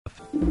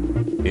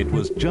It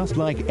was just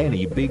like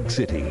any big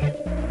city.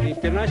 The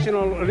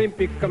International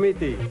Olympic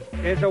Committee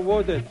has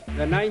awarded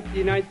the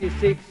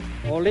 1996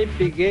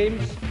 Olympic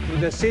Games to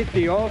the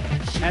city of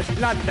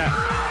Atlanta.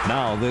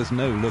 Now there's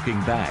no looking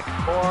back.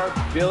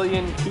 4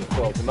 billion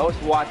people, the most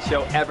watched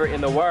show ever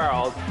in the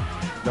world.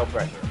 No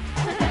pressure.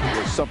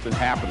 There's something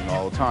happening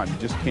all the time. You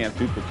just can't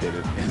duplicate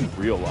it in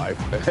real life.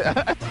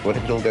 What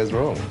if it all goes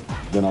wrong?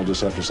 Then I'll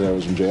just have to say I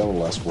was in jail the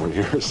last 4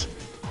 years.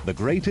 The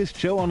greatest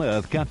show on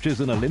earth captures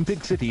an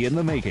Olympic city in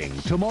the making,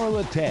 tomorrow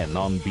at 10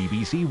 on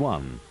BBC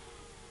One.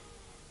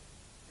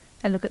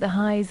 A look at the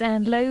highs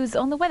and lows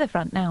on the weather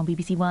front now,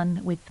 BBC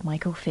One with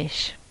Michael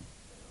Fish.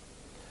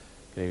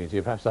 Good evening to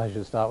you. Perhaps I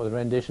should start with a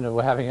rendition of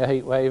we're having a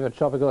heat wave, a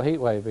tropical heat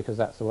wave, because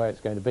that's the way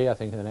it's going to be, I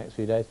think, in the next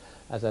few days,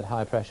 as that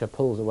high pressure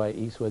pulls away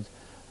eastwards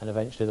and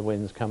eventually the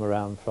winds come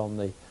around from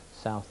the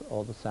south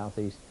or the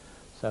southeast,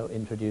 so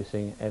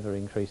introducing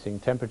ever-increasing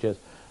temperatures.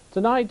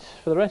 Tonight,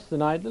 for the rest of the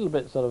night, a little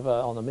bit sort of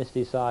on the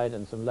misty side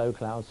and some low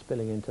clouds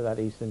spilling into that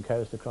eastern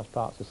coast across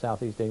parts of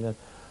southeast England,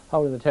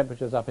 holding the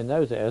temperatures up in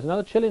those areas.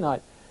 Another chilly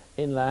night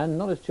inland,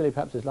 not as chilly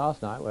perhaps as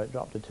last night, where it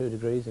dropped to 2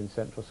 degrees in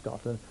central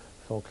Scotland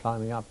before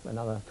climbing up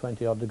another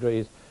 20-odd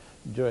degrees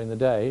during the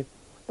day.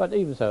 But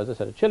even so, as I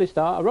said, a chilly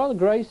start, a rather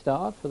grey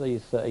start for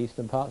these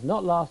eastern parts,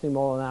 not lasting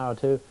more than an hour or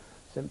two,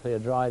 simply a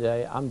dry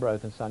day,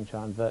 unbroken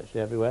sunshine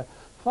virtually everywhere.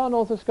 Far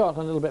north of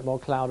Scotland, a little bit more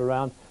cloud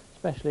around,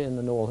 especially in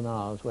the Northern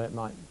Isles, where it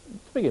might,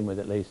 to begin with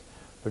at least,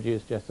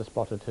 produce just a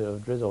spot or two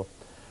of drizzle.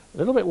 A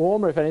little bit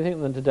warmer, if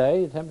anything, than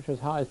today. The temperature as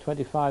high as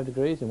 25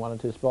 degrees in 1 or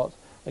 2 spots.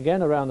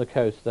 Again, around the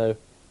coast, though,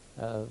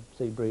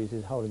 sea breeze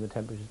is holding the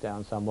temperatures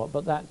down somewhat,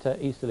 but that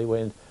easterly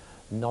wind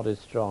not as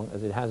strong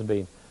as it has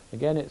been.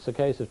 Again, it's a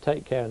case of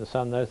take care in the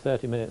sun, though.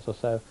 30 minutes or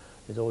so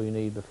is all you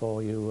need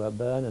before you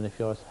burn, and if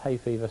you're a hay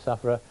fever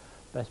sufferer,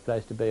 best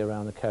place to be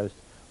around the coast,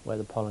 where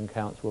the pollen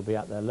counts will be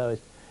at their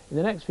lowest. In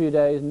the next few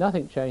days,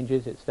 nothing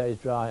changes. It stays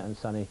dry and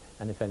sunny,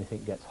 and if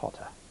anything, gets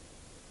hotter.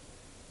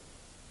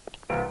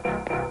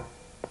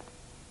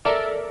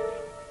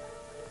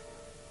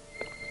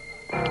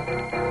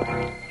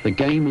 The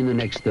game in the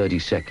next 30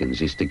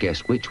 seconds is to guess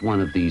which one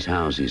of these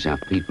houses have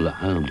people at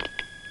home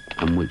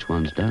and which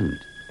ones don't.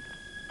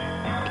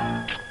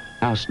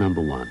 House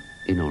number 1,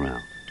 in or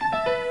out?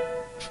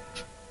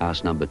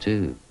 House number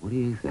 2, what do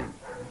you think?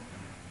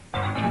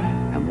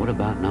 And what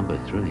about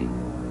number 3?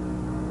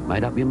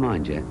 Made up your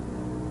mind yet?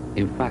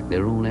 In fact,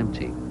 they're all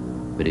empty.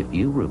 But if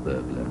you were a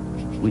burglar,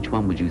 which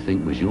one would you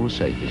think was your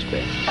safest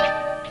bet?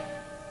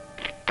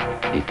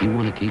 If you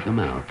want to keep them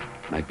out,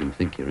 make them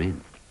think you're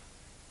in.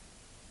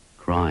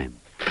 Crime.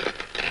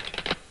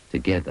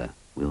 Together,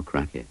 we'll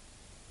crack it.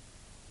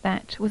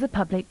 That was a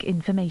public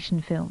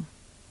information film.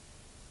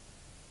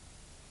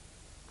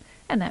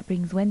 And that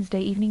brings Wednesday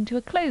evening to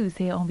a close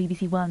here on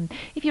BBC One.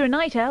 If you're a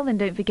night owl, then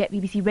don't forget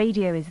BBC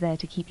Radio is there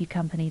to keep you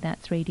company.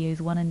 That's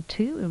Radios 1 and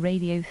 2,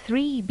 Radio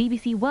 3,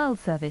 BBC World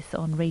Service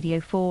on Radio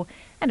 4,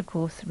 and of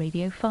course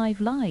Radio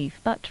 5 Live.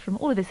 But from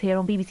all of us here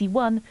on BBC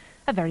One,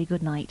 a very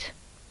good night.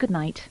 Good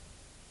night.